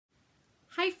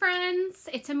Hi friends,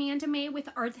 it's Amanda Mae with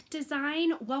Ardith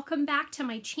Design. Welcome back to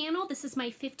my channel. This is my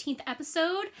 15th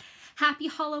episode. Happy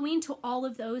Halloween to all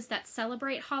of those that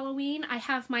celebrate Halloween. I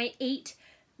have my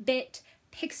 8-bit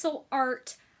pixel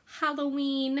art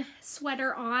Halloween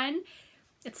sweater on.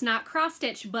 It's not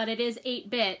cross-stitch, but it is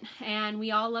 8-bit, and we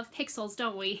all love pixels,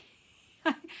 don't we?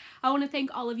 I want to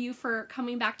thank all of you for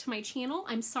coming back to my channel.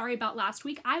 I'm sorry about last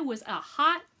week. I was a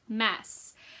hot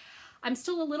mess. I'm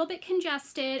still a little bit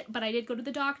congested, but I did go to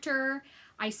the doctor.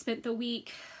 I spent the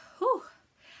week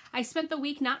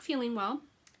not feeling well,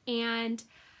 and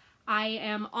I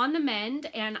am on the mend,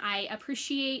 and I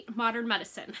appreciate modern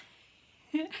medicine.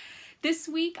 This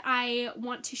week I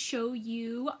want to show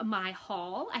you my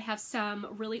haul. I have some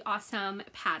really awesome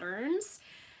patterns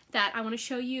that I want to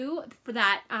show you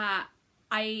that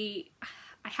I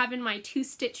have in my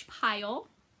 2-stitch pile.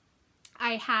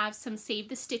 I have some Save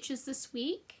the Stitches this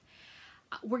week.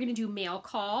 We're going to do mail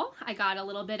call. I got a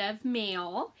little bit of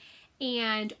mail,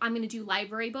 and I'm going to do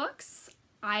library books.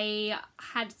 I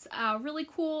had a couple really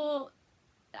cool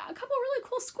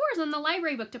scores on the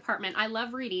library book department. I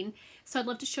love reading, so I'd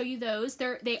love to show you those.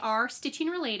 They are stitching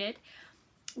related.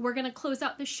 We're going to close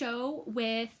out the show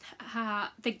with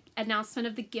the announcement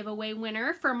of the giveaway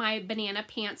winner for my Banana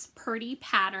Pants Purdy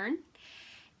pattern.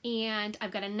 And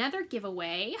I've got another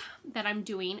giveaway that I'm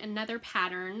doing, another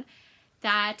pattern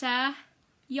that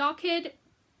y'all could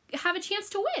have a chance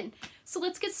to win. So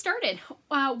let's get started.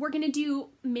 We're going to do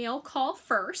mail call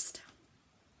first.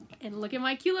 And look at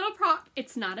my cute little prop.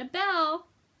 It's not a bell,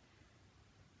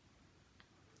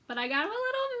 but I got a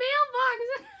little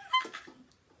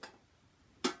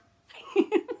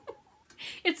mailbox.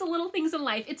 It's the little things in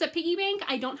life. It's a piggy bank.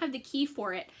 I don't have the key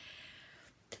for it,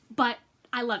 but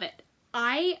I love it.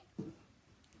 I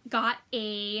got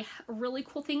a really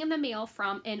cool thing in the mail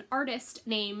from an artist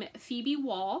named Phoebe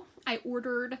Wall. I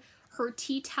ordered her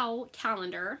tea towel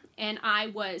calendar, and I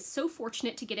was so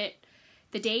fortunate to get it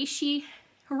the day she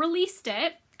released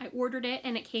it. I ordered it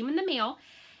and it came in the mail,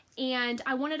 and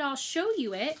I wanted to show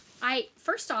you it.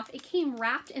 First off, it came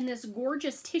wrapped in this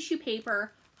gorgeous tissue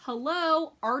paper.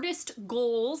 Hello, artist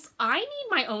goals. I need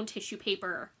my own tissue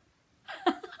paper.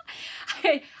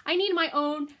 I need my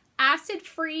own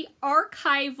acid-free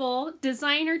archival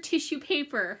designer tissue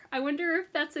paper. I wonder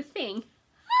if that's a thing.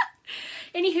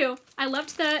 Anywho, I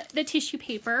loved the tissue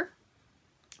paper,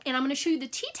 and I'm going to show you the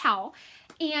tea towel,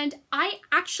 and I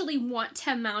actually want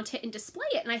to mount it and display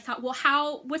it. And I thought,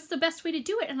 well, what's the best way to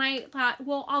do it? And I thought,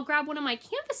 well, I'll grab one of my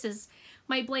canvases,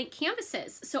 my blank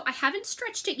canvases. So I haven't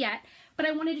stretched it yet, but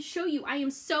I wanted to show you. I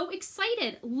am so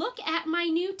excited. Look at my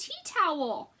new tea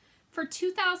towel for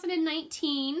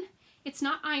 2019. It's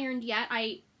not ironed yet.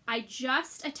 I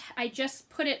just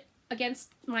put it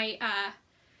against my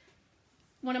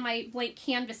one of my blank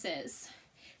canvases.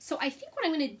 So I think what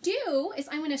I'm going to do is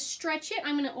I'm going to stretch it,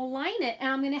 I'm going to align it, and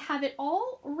I'm going to have it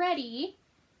all ready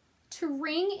to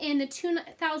ring in the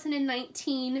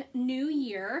 2019 new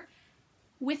year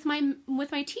with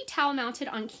my tea towel mounted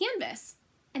on canvas.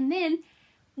 And then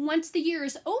once the year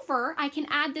is over, I can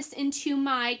add this into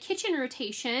my kitchen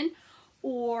rotation,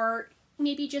 or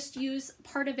maybe just use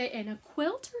part of it in a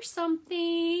quilt or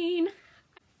something.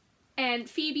 And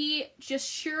Phoebe just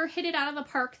sure hit it out of the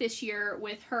park this year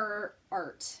with her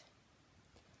art.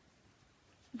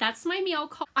 That's my mail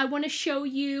call. I want to show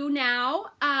you now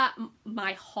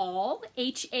my haul,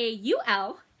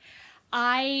 H-A-U-L.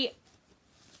 I'm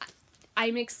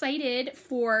excited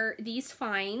for these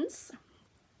finds.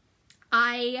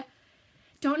 I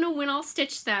don't know when I'll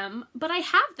stitch them, but I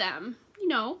have them, you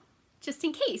know, just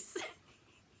in case.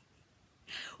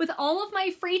 With all of my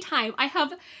free time, I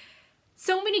have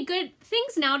so many good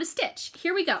things now to stitch.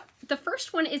 Here we go. The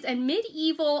first one is a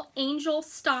medieval angel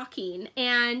stocking,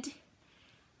 and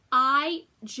I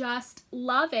just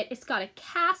love it. It's got a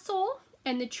castle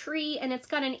and the tree, and it's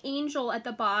got an angel at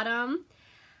the bottom.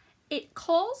 It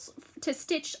calls to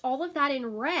stitch all of that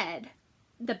in red,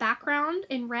 the background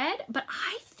in red, but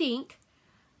I think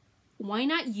why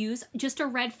not use just a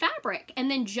red fabric and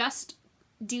then just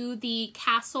do the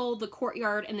castle, the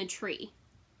courtyard, and the tree,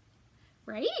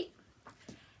 right?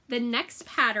 The next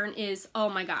pattern is, oh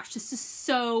my gosh, this is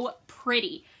so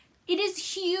pretty. It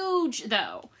is huge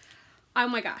though. Oh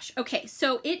my gosh. Okay,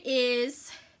 so it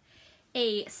is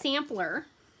a sampler.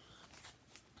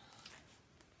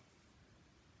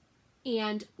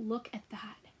 And look at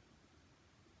that.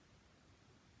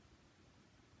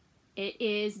 It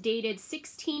is dated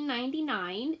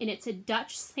 1699, and it's a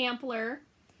Dutch sampler,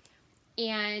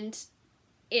 and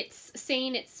it's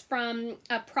saying it's from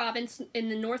a province in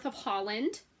the north of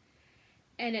Holland,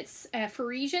 and it's a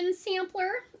Parisian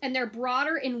sampler, and they're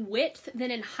broader in width than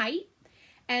in height,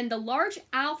 And the large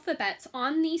alphabets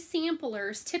on these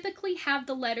samplers typically have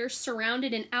the letters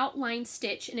surrounded in outline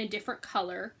stitch in a different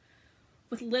color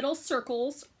with little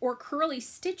circles or curly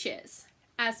stitches,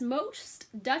 as most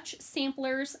Dutch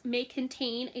samplers may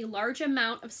contain a large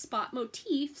amount of spot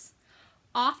motifs,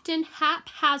 often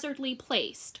haphazardly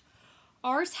placed.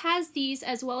 Ours has these,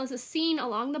 as well as a scene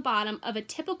along the bottom of a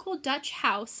typical Dutch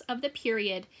house of the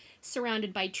period,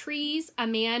 surrounded by trees, a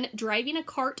man driving a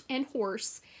cart and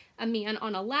horse, a man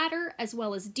on a ladder, as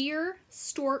well as deer,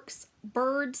 storks,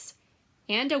 birds,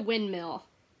 and a windmill.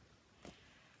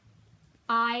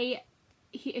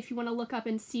 If you want to look up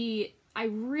and see, I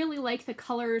really like the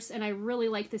colors and I really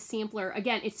like the sampler.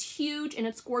 Again, it's huge and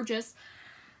it's gorgeous.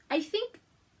 I think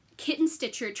Kitten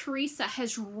Stitcher, Teresa,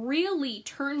 has really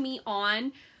turned me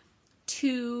on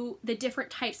to the different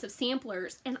types of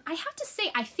samplers. And I have to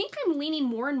say, I think I'm leaning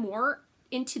more and more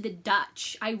into the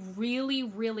Dutch. I really,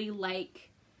 really like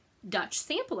Dutch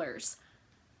samplers.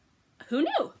 Who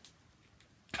knew?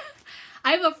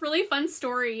 I have a really fun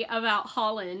story about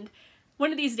Holland.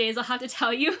 One of these days I'll have to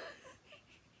tell you.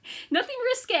 Nothing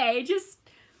risque, just...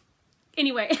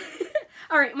 Anyway.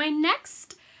 All right, my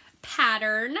next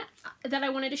pattern that I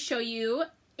wanted to show you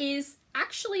is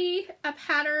actually a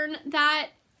pattern that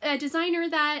a designer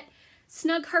that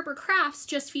Snug Harbor Crafts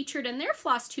just featured in their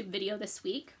Flosstube video this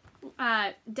week.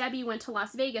 Debbie went to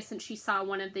Las Vegas and she saw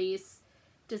one of these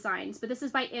designs, but this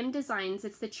is by M Designs.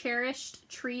 It's the Cherished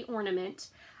Tree Ornament.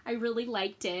 I really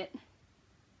liked it.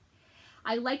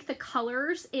 I like the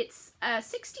colors. It's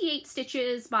 68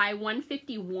 stitches by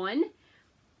 151.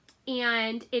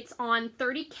 And it's on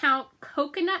 30 count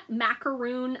coconut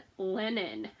macaroon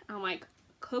linen. I'm like,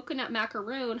 coconut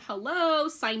macaroon, hello,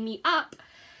 sign me up.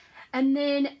 And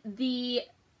then the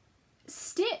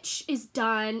stitch is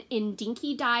done in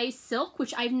Dinky Dyes silk,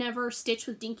 which I've never stitched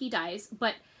with Dinky Dyes,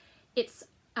 but it's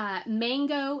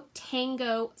mango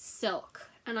tango silk.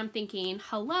 And I'm thinking,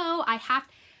 hello,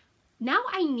 now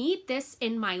I need this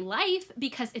in my life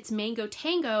because it's mango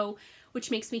tango,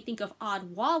 which makes me think of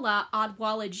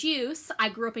Odwalla juice. I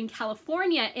grew up in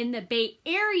California in the Bay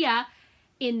Area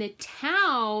in the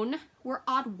town where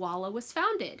Odwalla was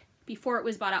founded before it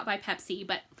was bought out by Pepsi,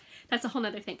 but that's a whole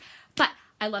nother thing. But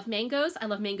I love mangoes. I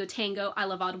love mango tango. I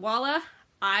love Odwalla.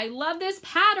 I love this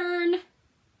pattern.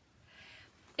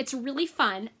 It's really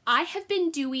fun. I have been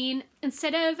doing,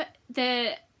 instead of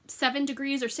the 7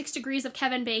 degrees or 6 degrees of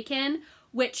Kevin Bacon,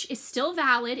 which is still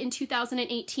valid in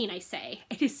 2018, I say.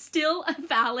 It is still a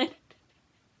valid.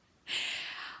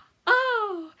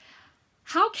 Oh,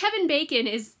 how Kevin Bacon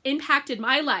has impacted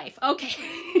my life. Okay.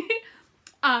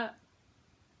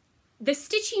 The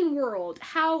stitching world,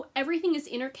 how everything is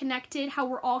interconnected, how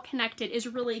we're all connected is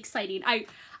really exciting.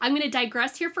 I'm going to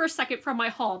digress here for a second from my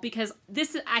haul because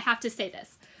I have to say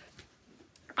this.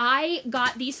 I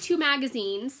got these two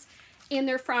magazines and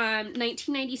they're from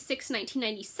 1996,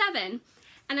 1997.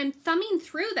 And I'm thumbing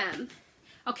through them.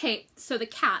 Okay, so the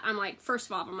cat, I'm like, first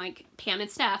of all, I'm like, Pam and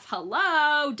Steph,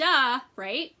 hello, duh,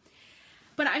 right?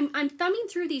 But I'm thumbing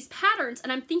through these patterns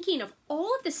and I'm thinking of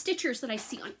all of the stitchers that I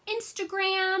see on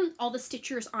Instagram, all the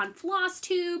stitchers on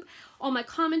Flosstube, all my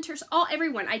commenters,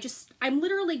 everyone. I'm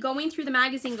literally going through the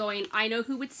magazine going, I know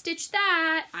who would stitch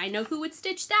that. I know who would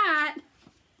stitch that.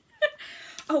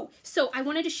 Oh, so I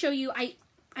wanted to show you, I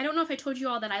don't know if I told you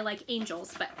all that I like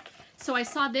angels, but so I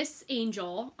saw this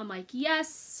angel. I'm like,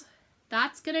 yes,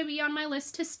 that's going to be on my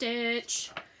list to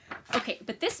stitch. Okay,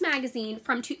 but this magazine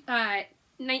from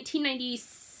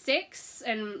 1996,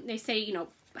 and they say, you know,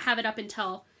 have it up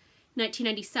until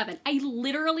 1997. I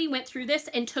literally went through this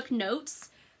and took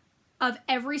notes of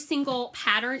every single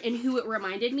pattern and who it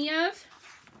reminded me of.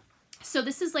 So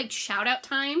this is like shout out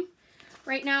time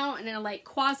right now, and then like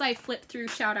quasi flip through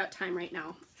shout out time right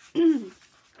now.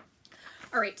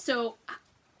 All right, so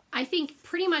I think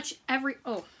pretty much I don't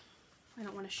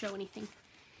want to show anything.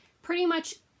 Pretty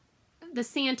much the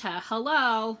Santa,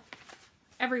 hello,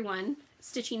 everyone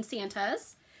stitching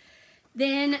Santas.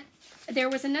 Then there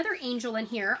was another angel in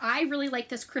here. I really like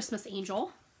this Christmas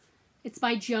angel. It's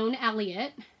by Joan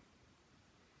Elliott.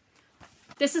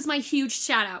 This is my huge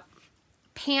shout out.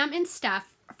 Pam and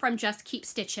Steph from Just Keep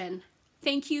Stitchin'.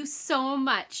 Thank you so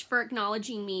much for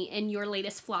acknowledging me in your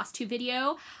latest Flosstube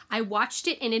video. I watched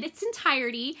it in its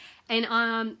entirety, and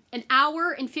an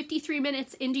hour and 53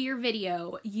 minutes into your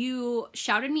video, you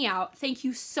shouted me out. Thank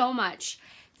you so much.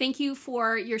 Thank you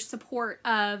for your support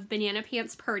of Banana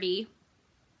Pants Purdy.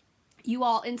 You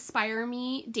all inspire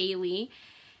me daily.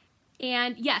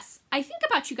 And yes, I think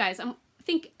about you guys.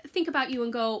 Think about you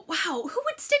and go, wow, who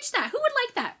would stitch that? Who would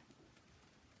like that?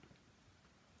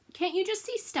 Can't you just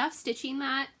see Steph stitching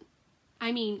that?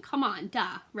 I mean, come on,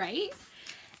 duh, right?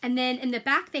 And then in the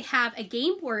back they have a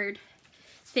game board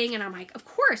thing, and I'm like, of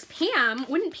course, Pam,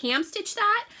 wouldn't Pam stitch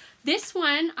that? This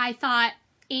one, I thought,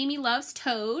 Amy loves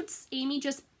toads. Amy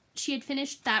she had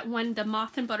finished that one, the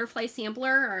Moth and Butterfly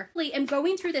Sampler. And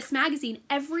going through this magazine,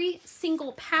 every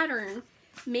single pattern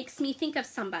makes me think of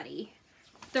somebody.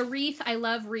 The wreath, I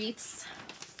love wreaths.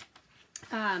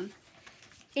 And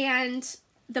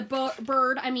the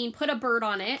bird, I mean, put a bird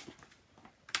on it.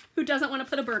 Who doesn't want to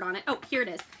put a bird on it? Oh, here it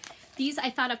is. These I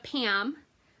thought of Pam.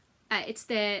 It's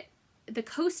the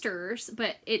coasters,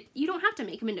 but you don't have to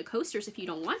make them into coasters if you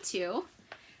don't want to.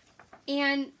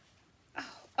 And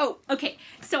oh, okay.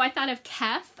 So I thought of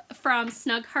Keph from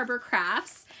Snug Harbor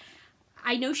Crafts.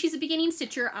 I know she's a beginning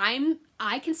stitcher.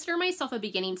 I consider myself a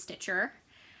beginning stitcher.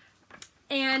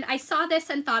 And I saw this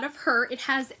and thought of her. It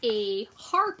has a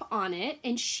harp on it,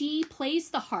 and she plays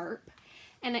the harp.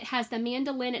 And it has the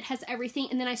mandolin, it has everything.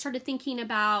 And then I started thinking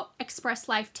about Express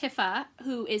Life Tifa,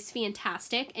 who is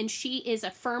fantastic. And she is a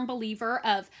firm believer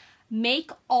of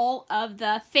make all of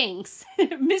the things.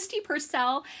 Misty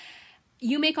Purcell,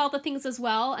 you make all the things as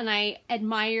well. And I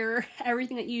admire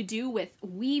everything that you do with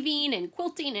weaving and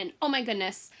quilting and oh my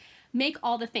goodness, make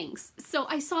all the things. So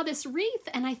I saw this wreath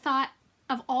and I thought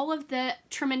of all of the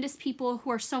tremendous people who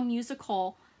are so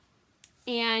musical.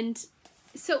 And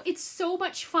so it's so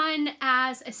much fun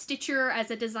as a stitcher,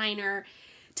 as a designer,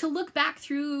 to look back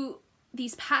through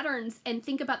these patterns and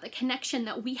think about the connection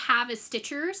that we have as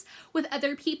stitchers with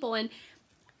other people. And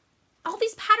all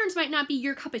these patterns might not be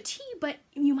your cup of tea, but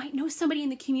you might know somebody in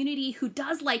the community who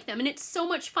does like them. And it's so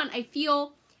much fun. I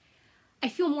feel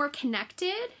more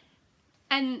connected.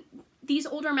 And these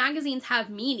older magazines have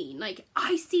meaning. Like,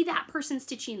 I see that person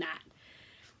stitching that.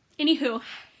 Anywho,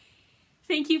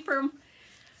 thank you for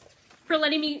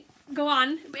letting me go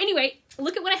on. But anyway,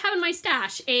 look at what I have in my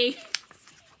stash. A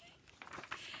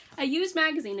used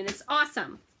magazine, and it's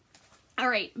awesome. All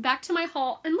right, back to my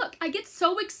haul. And look, I get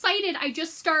so excited. I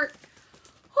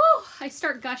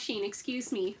start gushing,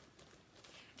 excuse me.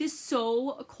 It is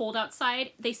so cold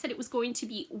outside. They said it was going to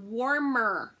be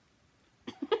warmer.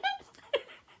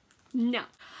 No.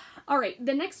 All right,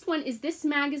 the next one is this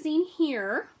magazine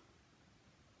here.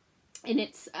 And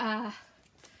it's, I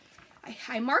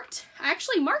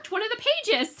actually marked one of the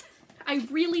pages. I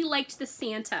really liked the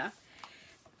Santa.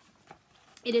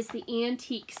 It is the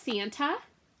Antique Santa.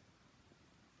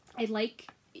 I like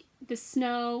the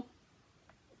snow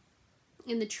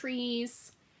and the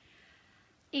trees.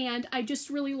 And I just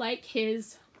really like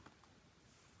his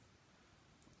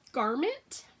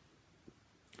garment.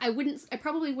 I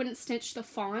probably wouldn't stitch the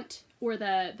font or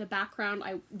the background,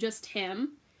 just him.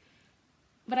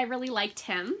 But I really liked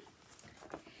him.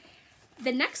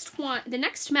 The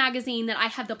next magazine that I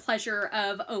have the pleasure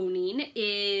of owning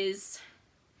is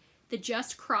the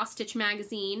Just Cross Stitch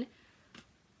magazine.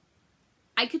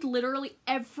 I could literally,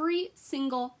 every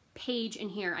single page in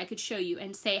here, I could show you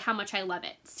and say how much I love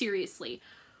it. Seriously.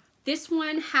 This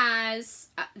one has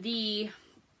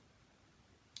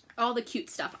all the cute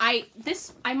stuff. I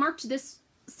marked this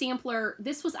sampler.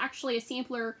 This was actually a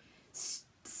sampler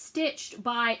stitched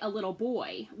by a little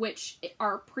boy, which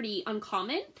are pretty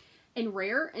uncommon and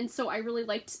rare, and so I really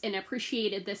liked and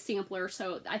appreciated this sampler,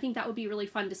 so I think that would be really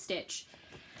fun to stitch.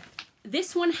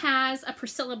 This one has a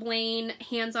Priscilla Blaine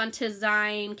hands-on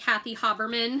design, Kathy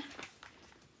Haberman.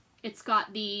 It's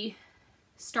got the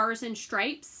stars and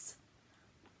stripes.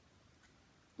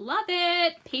 Love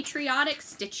it! Patriotic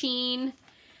stitching.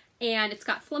 And it's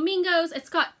got flamingos.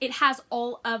 It has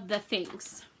all of the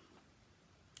things.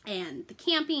 And the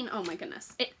camping, oh my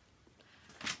goodness.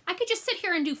 I could just sit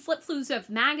here and do flip-floos of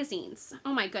magazines.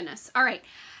 Oh my goodness. All right.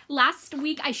 Last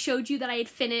week I showed you that I had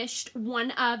finished one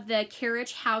of the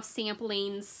Carriage House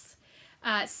Samplings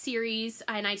series,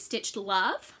 and I stitched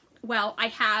Love. Well, I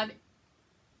have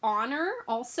Honor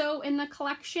also in the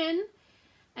collection,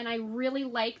 and I really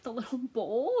like the little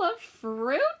bowl of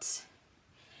fruit.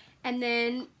 And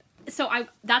then, so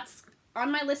that's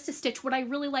on my list to stitch. What I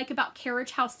really like about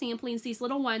Carriage House Samplings, these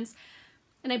little ones,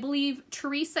 and I believe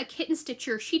Teresa Kitten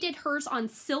Stitcher, she did hers on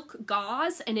silk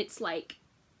gauze, and it's like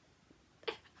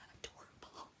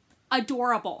adorable.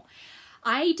 Adorable.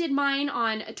 I did mine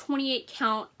on a 28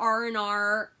 count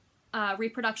R&R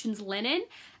Reproductions linen,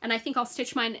 and I think I'll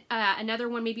stitch mine another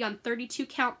one maybe on 32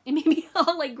 count, and maybe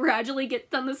I'll like gradually get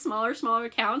done the smaller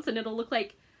counts, and it'll look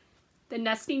like the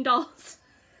nesting dolls.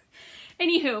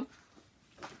 Anywho,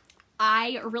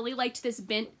 I really liked this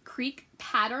Bent Creek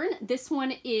pattern. This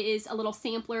one is a little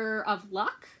sampler of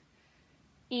Luck,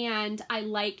 and I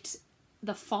liked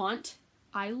the font.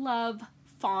 I love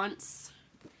fonts.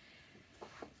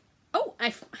 Oh,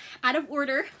 out of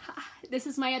order. This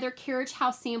is my other Carriage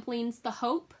House Samplings, the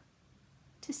Hope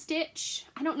to stitch.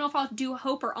 I don't know if I'll do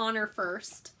Hope or Honor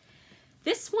first.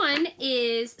 This one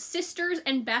is Sisters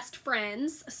and Best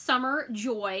Friends, Summer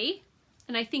Joy.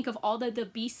 And I think of all the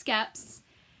bee skeps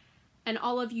and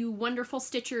all of you wonderful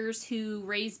stitchers who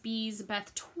raise bees,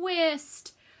 Beth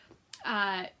Twist,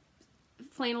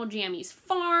 Flannel Jammies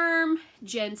Farm,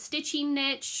 Jen Stitching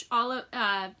Niche, all of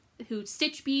who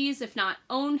stitch bees, if not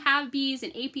have bees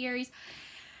and apiaries.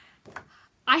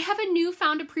 I have a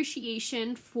newfound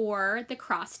appreciation for the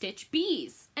cross stitch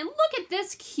bees. And look at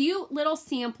this cute little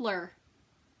sampler.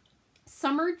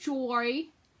 Summer Joy,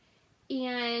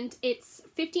 and it's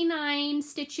 59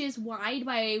 stitches wide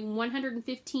by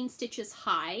 115 stitches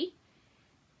high,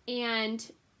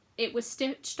 and it was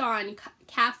stitched on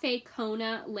Cafe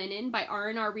Kona linen by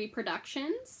R&R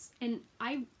Reproductions. And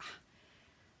I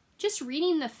just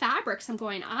reading the fabrics, I'm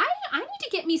going, I need to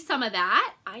get me some of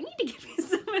that. I need to get me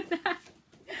some of that.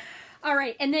 All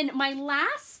right, and then my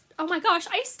last, oh my gosh,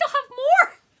 I still have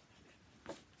more.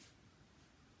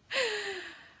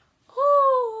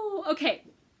 Oh, okay.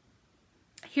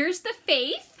 Here's the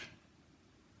Faith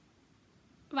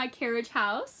by Carriage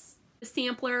House. The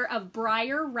sampler of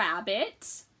Briar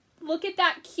Rabbit. Look at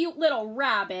that cute little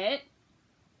rabbit.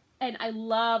 And I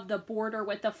love the border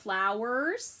with the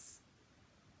flowers.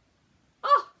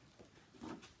 Oh.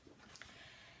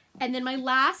 And then my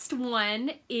last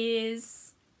one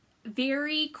is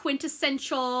very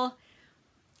quintessential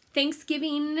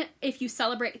Thanksgiving, if you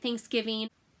celebrate Thanksgiving.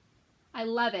 I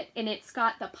love it. And it's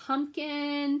got the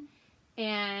pumpkin,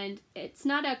 and it's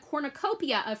not a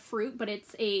cornucopia of fruit, but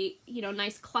it's a, you know,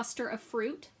 nice cluster of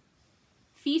fruit.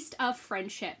 Feast of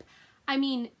Friendship. I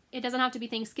mean, it doesn't have to be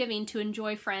Thanksgiving to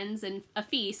enjoy friends and a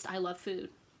feast. I love food.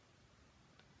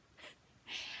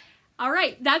 All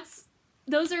right,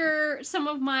 those are some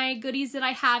of my goodies that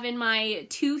I have in my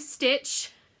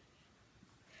 2-stitch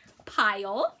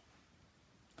pile.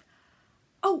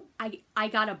 Oh, I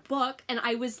got a book, and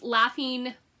I was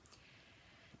laughing,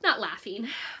 not laughing,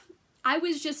 I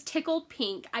was just tickled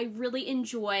pink. I really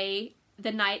enjoy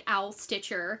the Night Owl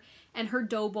Stitcher and her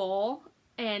dough bowl,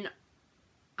 and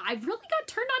I really got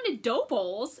turned on to dough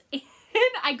bowls, and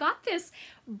I got this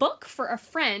book for a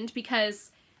friend because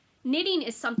knitting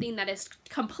is something that is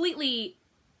completely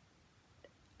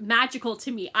magical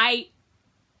to me.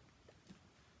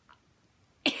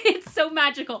 It's so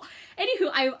magical.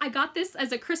 Anywho, I got this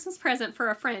as a Christmas present for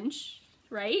a friend,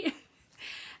 right?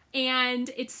 And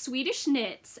it's Swedish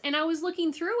knits. And I was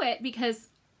looking through it because,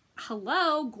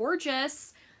 hello,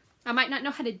 gorgeous. I might not know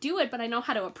how to do it, but I know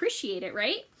how to appreciate it,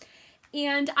 right?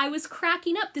 And I was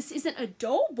cracking up. This isn't a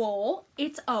dough bowl.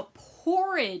 It's a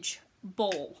porridge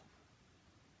bowl.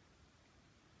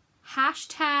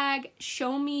 Hashtag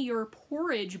show me your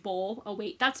porridge bowl. Oh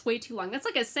wait, that's way too long. That's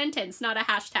like a sentence, not a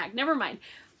hashtag. Never mind.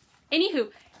 Anywho,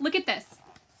 look at this.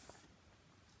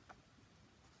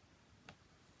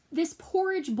 This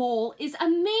porridge bowl is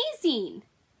amazing.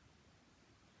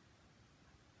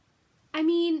 I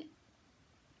mean,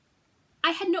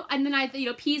 I had no, and then I, you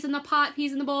know, peas in the pot,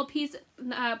 peas in the bowl, peas,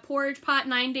 porridge pot,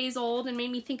 9 days old, and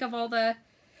made me think of all the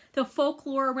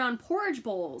folklore around porridge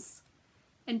bowls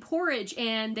and porridge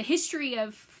and the history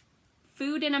of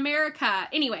food in America.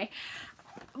 Anyway,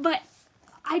 but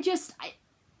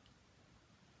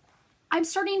I'm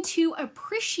starting to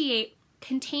appreciate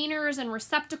containers and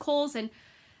receptacles and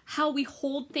how we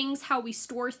hold things, how we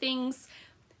store things.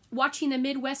 Watching the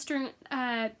Midwestern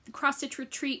cross-stitch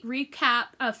retreat recap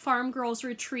of Farm Girls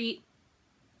Retreat,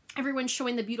 everyone's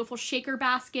showing the beautiful shaker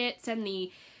baskets and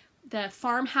the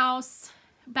farmhouse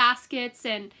baskets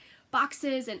and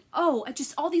boxes and oh,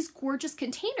 just all these gorgeous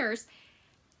containers.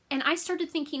 And I started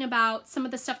thinking about some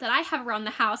of the stuff that I have around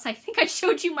the house. I think I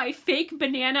showed you my fake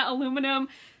banana aluminum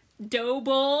dough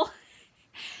bowl.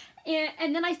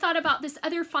 And then I thought about this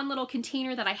other fun little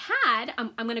container that I had.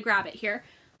 I'm going to grab it here.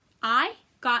 I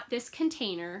got this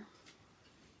container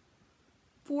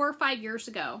 4 or 5 years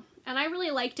ago, and I really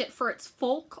liked it for its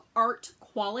folk art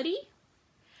quality,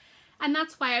 and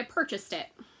that's why I purchased it.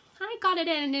 I got it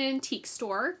in an antique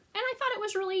store, and I thought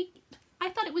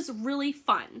it was really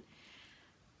fun.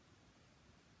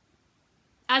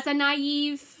 As a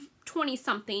naive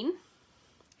 20-something,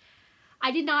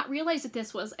 I did not realize that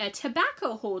this was a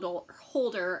tobacco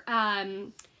holder,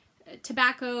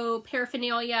 tobacco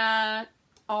paraphernalia,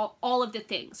 all of the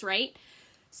things, right?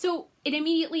 So it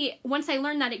immediately, once I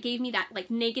learned that, it gave me that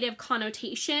like negative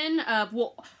connotation of,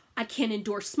 well, I can't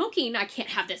endorse smoking, I can't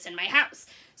have this in my house.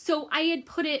 So I had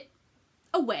put it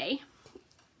away,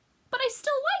 but I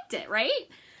still liked it, right?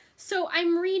 So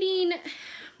I'm reading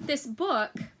this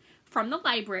book from the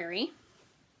library,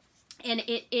 and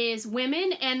it is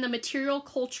Women and the Material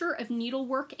Culture of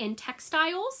Needlework and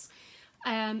Textiles,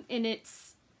 and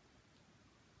it's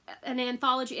an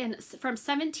anthology from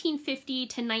 1750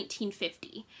 to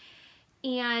 1950,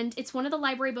 and it's one of the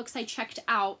library books I checked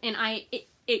out, and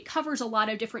it covers a lot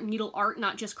of different needle art,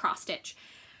 not just cross stitch.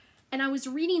 And I was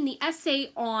reading the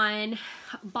essay on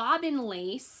bobbin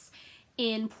lace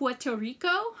in Puerto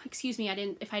Rico. Excuse me,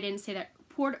 if I didn't say that.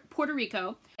 Puerto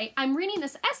Rico. I'm reading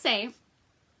this essay,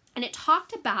 and it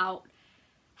talked about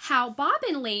how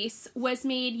bobbin lace was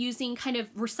made using kind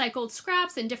of recycled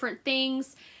scraps and different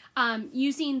things,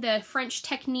 using the French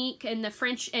technique and the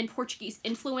French and Portuguese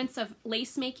influence of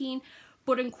lace making,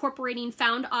 but incorporating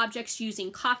found objects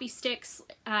using coffee sticks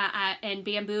and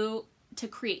bamboo to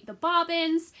create the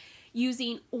bobbins,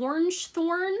 using orange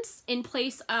thorns in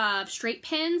place of straight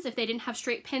pins if they didn't have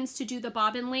straight pins to do the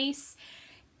bobbin lace,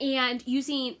 and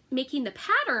making the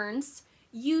patterns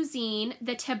using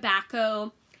the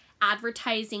tobacco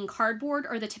advertising cardboard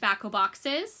or the tobacco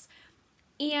boxes.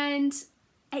 And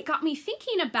it got me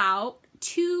thinking about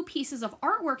two pieces of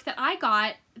artwork that I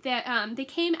got that they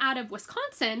came out of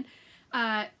Wisconsin.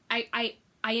 I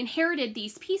inherited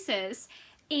these pieces,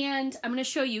 and I'm going to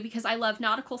show you because I love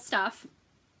nautical stuff.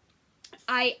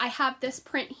 I have this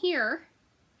print here,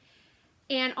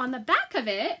 and on the back of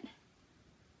it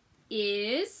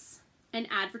is an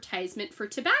advertisement for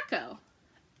tobacco.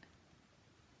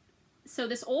 So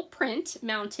this old print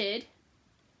mounted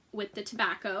with the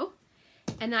tobacco,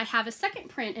 and then I have a second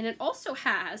print, and it also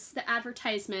has the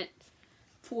advertisement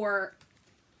for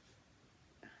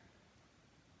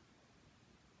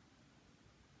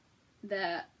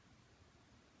the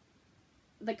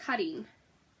cutting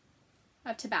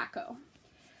of tobacco.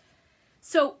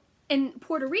 So in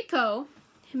Puerto Rico,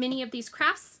 many of these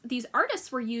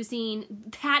artists were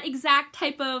using that exact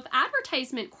type of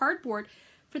advertisement cardboard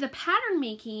for the pattern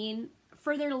making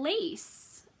for their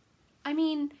lace. I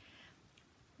mean,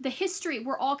 the history,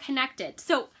 we're all connected.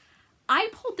 So I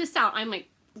pulled this out. I'm like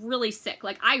really sick.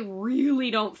 Like I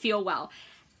really don't feel well.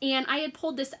 And I had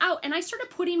pulled this out, and I started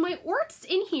putting my orts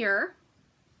in here.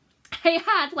 I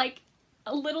had like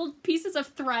little pieces of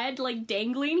thread like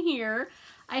dangling here.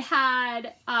 I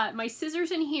had my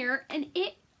scissors in here, and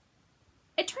it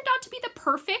turned out to be the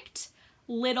perfect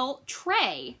little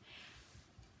tray.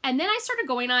 And then I started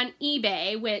going on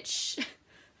eBay, which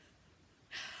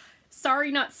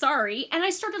sorry not sorry, and I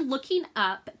started looking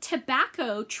up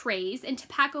tobacco trays and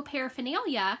tobacco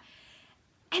paraphernalia,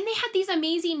 and they had these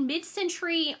amazing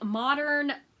mid-century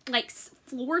modern like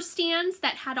floor stands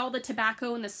that had all the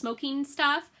tobacco and the smoking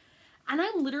stuff. And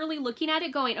I'm literally looking at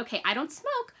it going, okay, I don't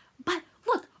smoke, but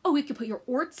look, oh, you could put your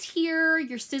orts here,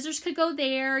 your scissors could go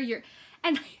there,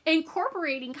 and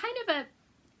incorporating kind of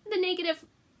the negative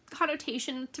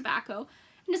connotation of tobacco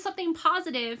into something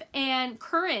positive and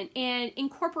current, and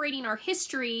incorporating our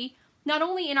history, not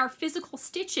only in our physical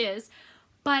stitches,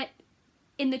 but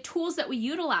in the tools that we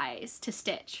utilize to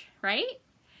stitch, right?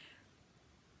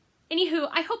 Anywho,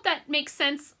 I hope that makes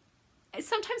sense.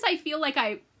 Sometimes I feel like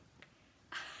I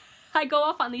go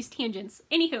off on these tangents.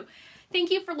 Anywho,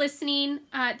 thank you for listening.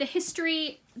 The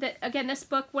history, again, this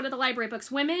book, one of the library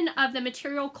books, Women of the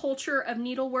Material Culture of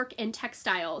Needlework and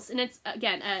Textiles. And it's,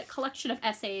 again, a collection of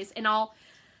essays, and I'll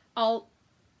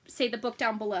say the book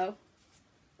down below.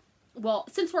 Well,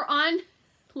 since we're on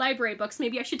library books,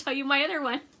 maybe I should tell you my other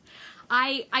one.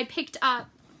 I picked up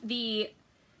the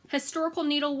Historical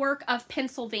Needlework of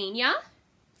Pennsylvania.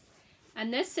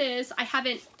 And this is, I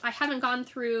haven't gone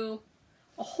through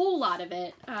a whole lot of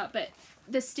it, but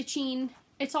the stitching,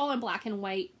 it's all in black and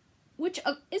white, which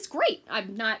is great.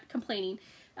 I'm not complaining.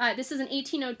 This is an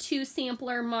 1802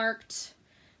 sampler marked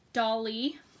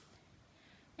dolly,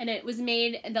 and it was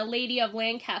made the Lady of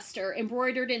Lancaster,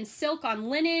 embroidered in silk on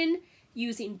linen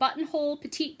using buttonhole,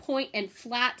 petite point, and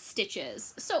flat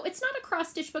stitches. So it's not a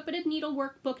cross stitch book, but a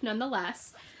needlework book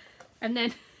nonetheless. And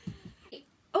then,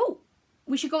 oh,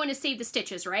 we should go into Save the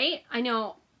Stitches, right? I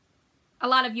know a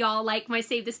lot of y'all like my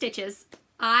Save the Stitches.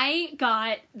 I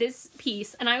got this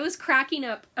piece, and I was cracking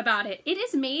up about it. It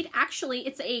is made, actually,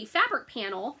 it's a fabric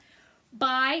panel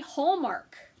by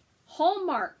Hallmark.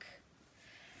 Hallmark.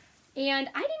 And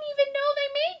I didn't even know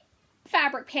they made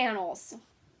fabric panels.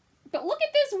 But look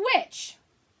at this witch.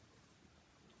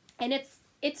 And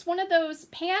it's one of those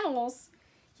panels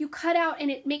you cut out,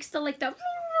 and it makes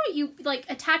you like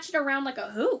attach it around like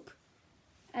a hoop.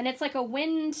 And it's like a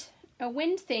wind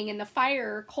thing in the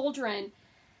fire cauldron.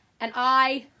 And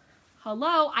I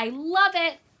love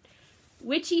it.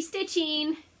 Witchy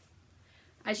stitching.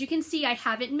 As you can see, I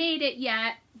haven't made it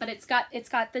yet, but it's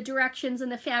got the directions in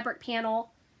the fabric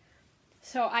panel.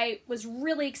 So I was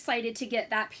really excited to get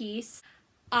that piece.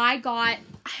 I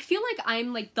feel like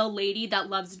I'm like the lady that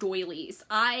loves doilies.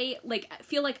 I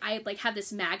feel like I have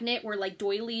this magnet where like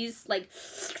doilies like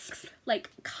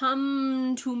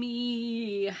come to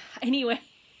me. Anyway,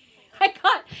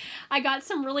 I got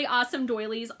some really awesome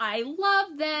doilies. I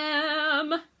love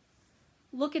them.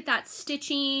 Look at that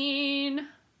stitching.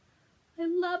 I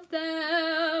love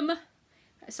them.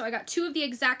 So I got 2 of the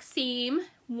exact same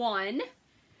one.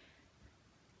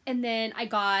 And then I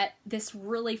got this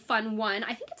really fun one.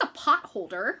 I think it's a pot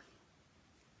holder.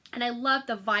 And I love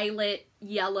the violet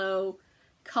yellow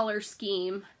color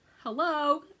scheme.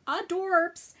 Hello,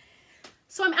 adorbs.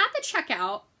 So I'm at the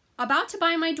checkout, about to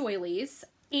buy my doilies,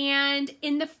 and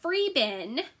in the free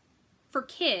bin for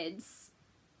kids,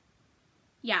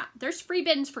 yeah, there's free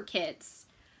bins for kids.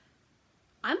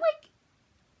 I'm like,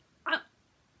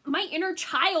 my inner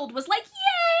child was like,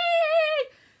 yay!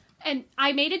 And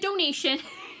I made a donation.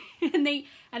 and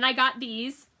I got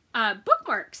these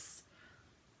bookmarks.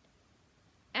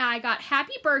 And I got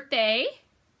happy birthday.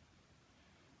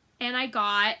 And I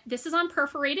got, this is on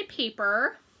perforated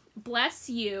paper, bless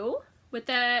you, with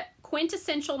a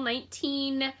quintessential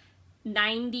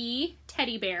 1990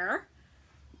 teddy bear.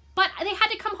 But they had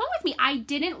to come home with me. I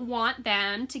didn't want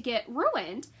them to get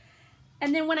ruined.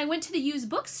 And then when I went to the used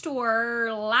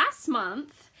bookstore last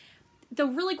month, the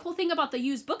really cool thing about the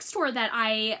used bookstore that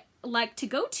I like to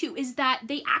go to is that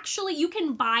they actually, you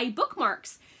can buy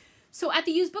bookmarks. So at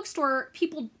the used bookstore,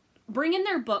 people bring in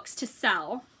their books to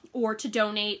sell or to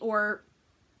donate or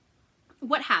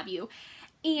what have you.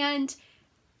 And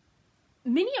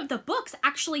many of the books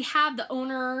actually have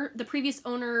the previous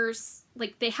owners,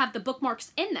 like they have the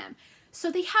bookmarks in them. So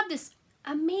they have this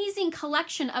amazing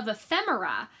collection of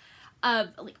ephemera, of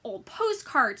like old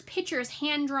postcards, pictures,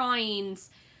 hand drawings,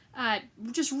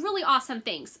 just really awesome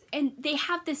things. And they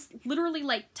have this literally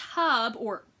like tub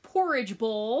or porridge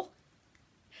bowl,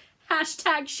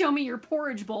 hashtag show me your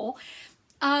porridge bowl,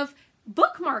 of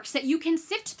bookmarks that you can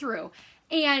sift through.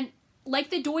 And like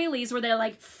the doilies where they're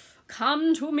like,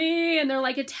 come to me, and they're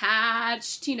like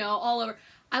attached, you know, all over.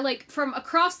 I like from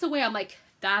across the way, I'm like,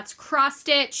 that's cross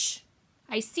stitch.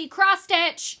 I see cross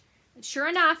stitch. And sure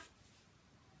enough,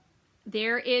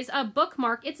 there is a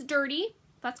bookmark. It's dirty.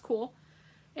 That's cool.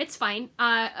 It's fine.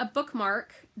 A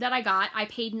bookmark that I got. I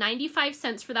paid 95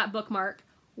 cents for that bookmark.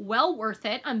 Well worth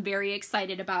it. I'm very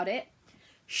excited about it.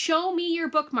 Show me your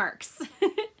bookmarks.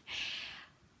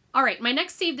 All right, my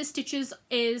next Save the Stitches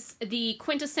is the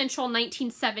quintessential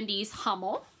 1970s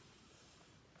Hummel.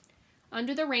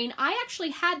 Under the Rain. I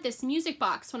actually had this music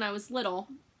box when I was little,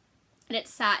 and it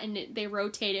sat and they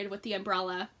rotated with the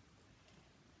umbrella.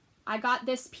 I got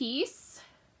this piece.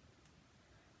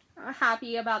 I'm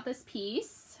happy about this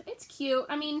piece. It's cute.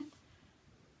 I mean,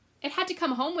 it had to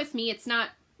come home with me. It's not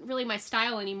really my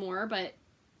style anymore, but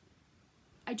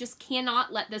I just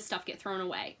cannot let this stuff get thrown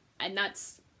away. And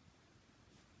that's...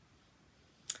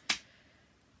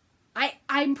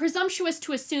 I'm presumptuous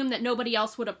to assume that nobody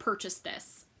else would have purchased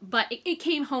this, but it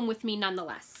came home with me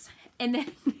nonetheless. And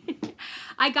then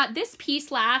I got this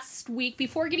piece last week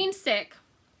before getting sick.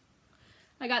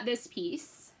 I got this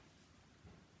piece.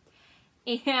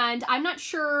 And I'm not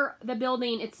sure the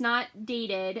building, it's not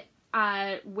dated,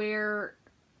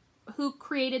 who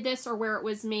created this or where it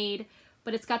was made,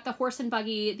 but it's got the horse and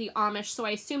buggy, the Amish, so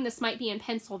I assume this might be in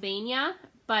Pennsylvania,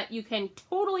 but you can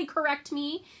totally correct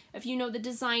me if you know the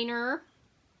designer.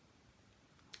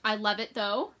 I love it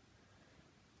though.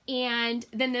 And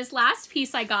then this last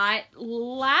piece I got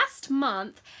last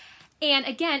month, and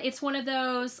again, it's one of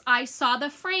those, I saw the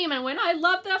frame and went, I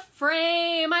love the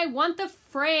frame, I want the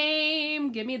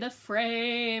frame, give me the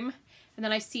frame. And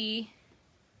then I see,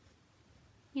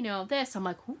 you know, this, I'm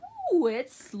like, ooh,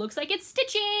 it looks like it's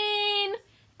stitching.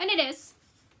 And it is.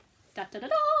 Da da da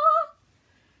da.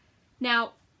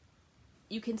 Now,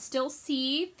 you can still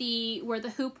see where the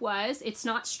hoop was. It's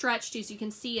not stretched, as you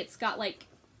can see. It's got like,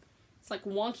 it's like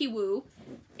wonky woo.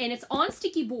 And it's on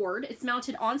sticky board. It's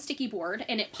mounted on sticky board,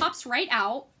 and it pops right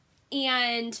out.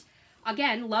 And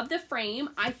again, love the frame.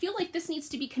 I feel like this needs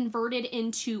to be converted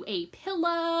into a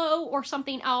pillow or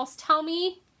something else. Tell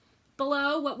me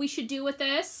below what we should do with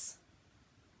this.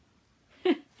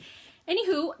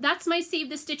 Anywho, that's my Save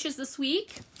the Stitches this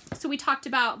week. So we talked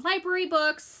about library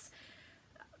books,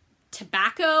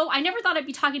 tobacco. I never thought I'd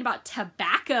be talking about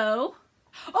tobacco.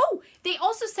 Oh, they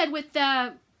also said with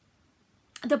the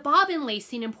bobbin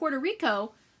lacing in Puerto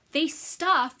Rico, they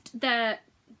stuffed they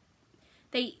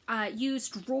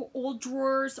used old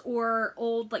drawers or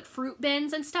old like fruit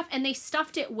bins and stuff, and they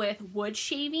stuffed it with wood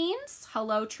shavings.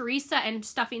 Hello, Teresa, and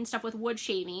stuffing stuff with wood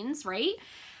shavings, right?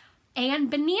 and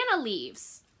banana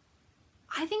leaves.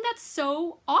 I think that's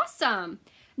so awesome.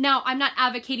 Now, I'm not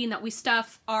advocating that we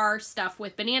stuff our stuff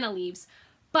with banana leaves,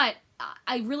 but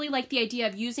I really like the idea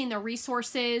of using the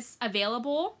resources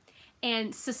available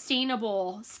and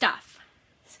sustainable stuff.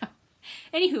 So,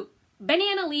 anywho,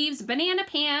 banana leaves, banana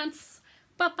pants.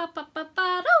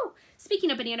 Ba-ba-ba-ba-ba-doo.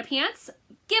 Speaking of banana pants,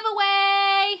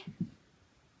 giveaway!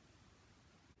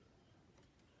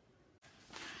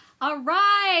 All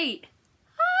right!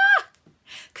 Ah!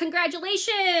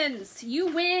 Congratulations! You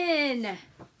win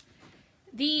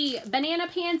the banana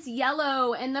pants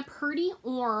yellow and the pretty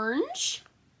orange.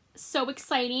 So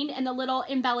exciting. And the little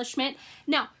embellishment.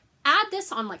 Now, add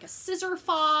this on like a scissor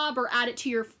fob or add it to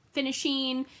your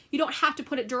finishing. You don't have to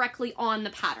put it directly on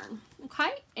the pattern. Okay?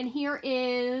 And here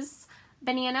is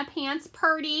banana pants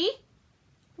party.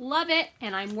 Love it.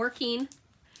 And I'm working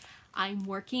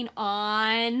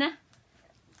on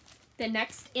the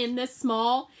next in this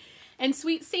small and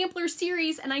sweet sampler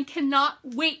series, and I cannot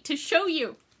wait to show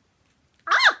you.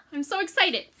 I'm so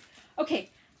excited.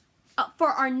 Okay, for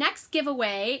our next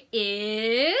giveaway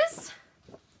is,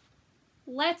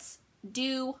 let's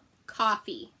do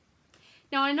coffee.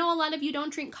 Now, I know a lot of you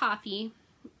don't drink coffee,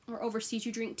 or overseas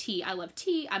you drink tea. I love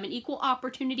tea. I'm an equal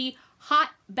opportunity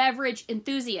hot beverage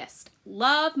enthusiast.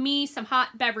 Love me some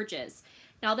hot beverages.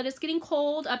 Now that it's getting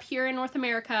cold up here in North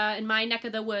America, in my neck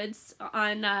of the woods,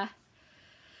 on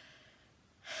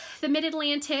the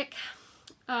Mid-Atlantic,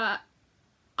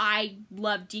 I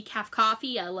love decaf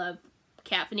coffee. I love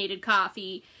caffeinated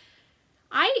coffee.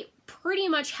 I pretty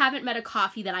much haven't met a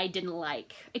coffee that I didn't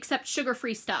like, except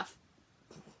sugar-free stuff.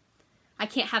 I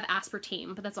can't have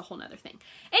aspartame, but that's a whole nother thing.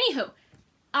 Anywho,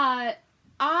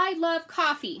 I love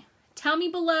coffee. Tell me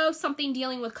below something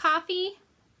dealing with coffee.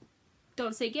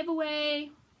 Don't say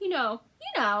giveaway. You know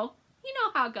how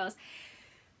it goes.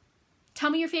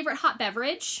 Tell me your favorite hot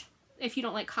beverage if you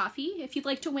don't like coffee. If you'd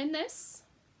like to win this,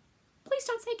 please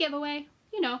don't say giveaway.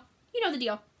 You know the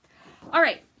deal. All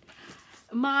right.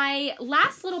 My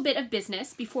last little bit of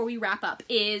business before we wrap up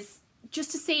is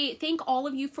just to say thank all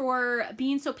of you for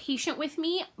being so patient with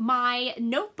me. My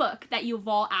notebook that you've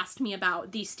all asked me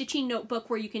about, the stitching notebook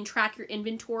where you can track your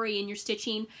inventory and your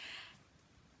stitching,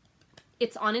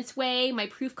 it's on its way, my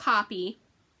proof copy,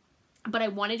 but I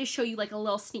wanted to show you like a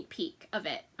little sneak peek of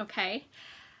it, okay?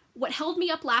 What held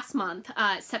me up last month,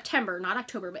 September, not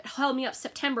October, but held me up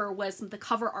September was the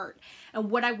cover art and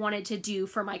what I wanted to do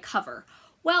for my cover.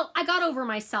 Well, I got over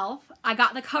myself. I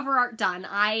got the cover art done.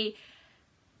 I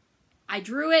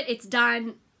drew it, it's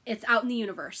done, it's out in the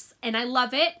universe, and I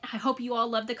love it. I hope you all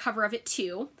love the cover of it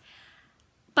too.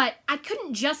 But I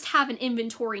couldn't just have an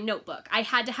inventory notebook. I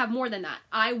had to have more than that.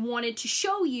 I wanted to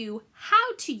show you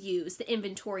how to use the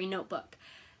inventory notebook.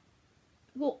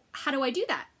 Well, how do I do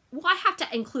that? Well, I have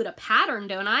to include a pattern,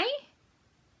 don't I?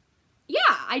 Yeah,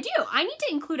 I do. I need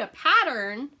to include a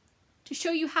pattern to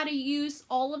show you how to use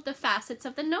all of the facets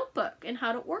of the notebook and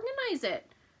how to organize it.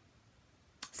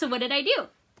 So what did I do?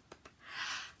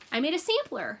 I made a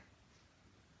sampler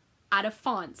out of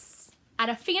fonts, out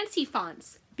of fancy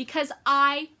fonts, because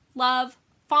I love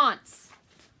fonts.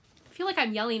 I feel like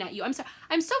I'm yelling at you. I'm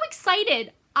so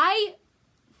excited.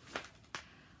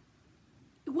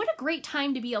 What a great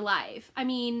time to be alive. I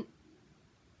mean,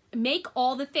 make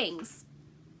all the things.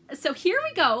 So here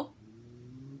we go.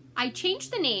 I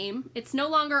changed the name. It's no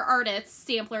longer Ardith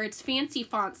Sampler. It's Fancy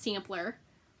Font Sampler.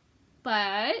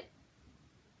 But,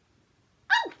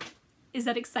 oh, is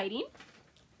that exciting?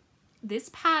 This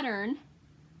pattern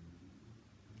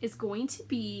is going to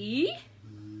be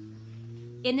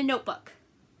in the notebook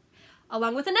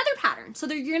along with another pattern. So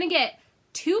you're going to get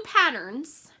 2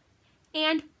 patterns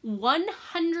and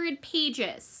 100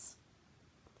 pages.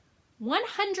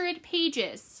 100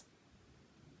 pages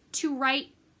to write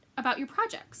about your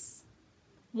projects.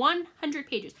 100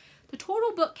 pages. The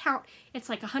total book count, it's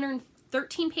like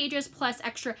 113 pages plus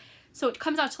extra. So it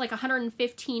comes out to like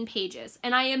 115 pages.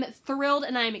 And I am thrilled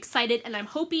and I'm excited and I'm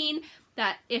hoping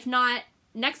that if not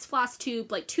next Flosstube,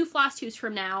 like 2 Flosstubes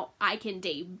from now, I can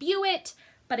debut it.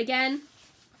 But again,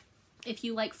 if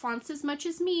you like fonts as much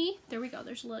as me, there we go.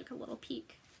 There's like a little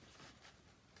peek.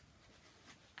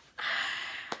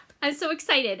 I'm so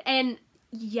excited. And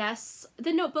yes,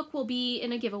 the notebook will be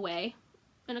in a giveaway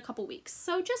in a couple weeks.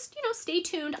 So just, stay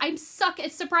tuned. I suck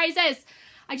at surprises.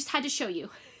 I just had to show you.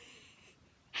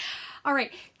 All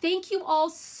right. Thank you all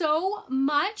so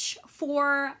much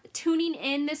for tuning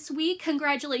in this week.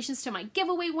 Congratulations to my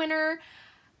giveaway winner.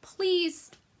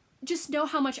 Please just know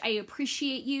how much I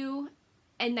appreciate you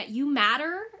and that you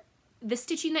matter. The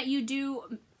stitching that you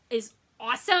do is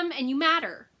awesome and you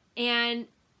matter. And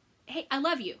hey, I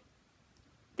love you.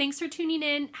 Thanks for tuning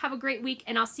in. Have a great week,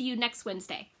 and I'll see you next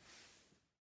Wednesday.